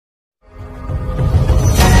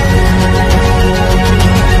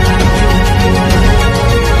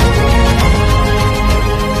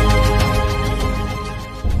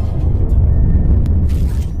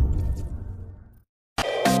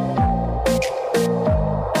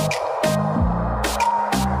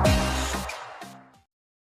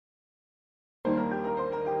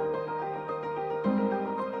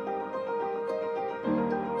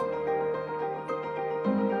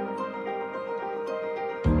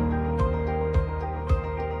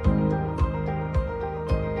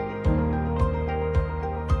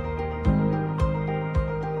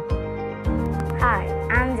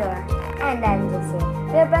and I'm Jesse,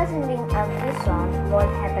 representing a quiz on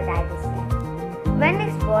World Hepatitis Day. When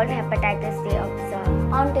is World Hepatitis Day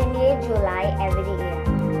observed? On 28 July every year.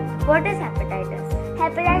 What is hepatitis?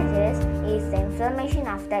 Hepatitis is the inflammation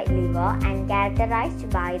of the liver and characterized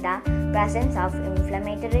by the presence of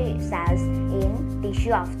inflammatory cells in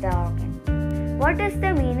tissue of the organ. What is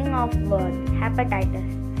the meaning of word hepatitis?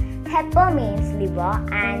 Hepa means liver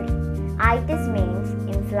and itis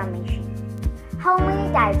means inflammation. How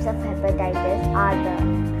many types of hepatitis are there?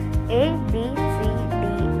 A, B, C, D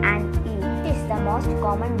and E. Which is the most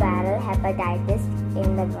common viral hepatitis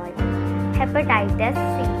in the world? Hepatitis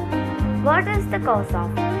C. What is the cause of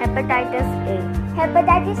hepatitis A?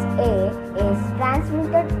 Hepatitis A is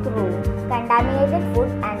transmitted through contaminated food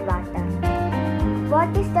and water. What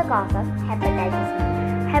is the cause of hepatitis B?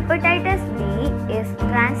 Hepatitis B is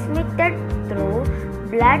transmitted through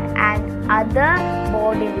blood and other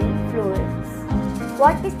bodily fluids.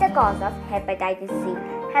 What is the cause of hepatitis C?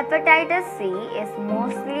 Hepatitis C is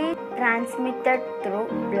mostly transmitted through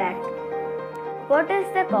blood. What is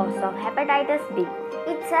the cause of hepatitis B?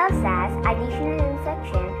 It serves as additional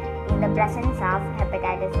infection in the presence of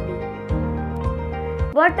hepatitis B.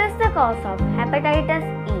 What is the cause of hepatitis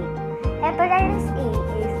E? Hepatitis E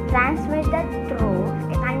is transmitted through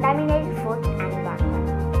contaminated food and water.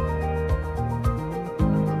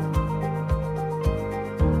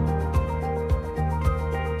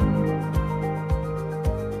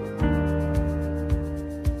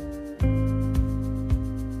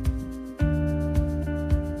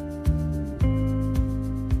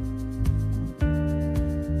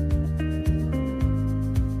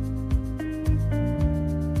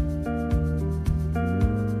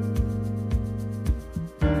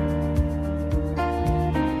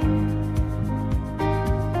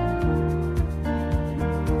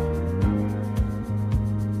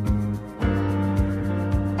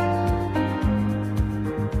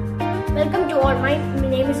 Welcome to all. My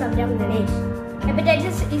name is Abhyam Ganesh.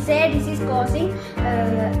 Hepatitis is a disease causing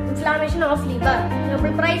inflammation of liver.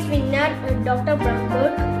 Nobel Prize winner Dr.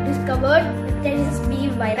 Bromberg discovered hepatitis B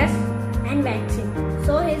virus and vaccine.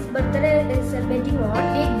 So his birthday is celebrating on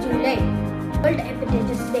 8 July, World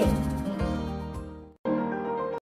Hepatitis Day.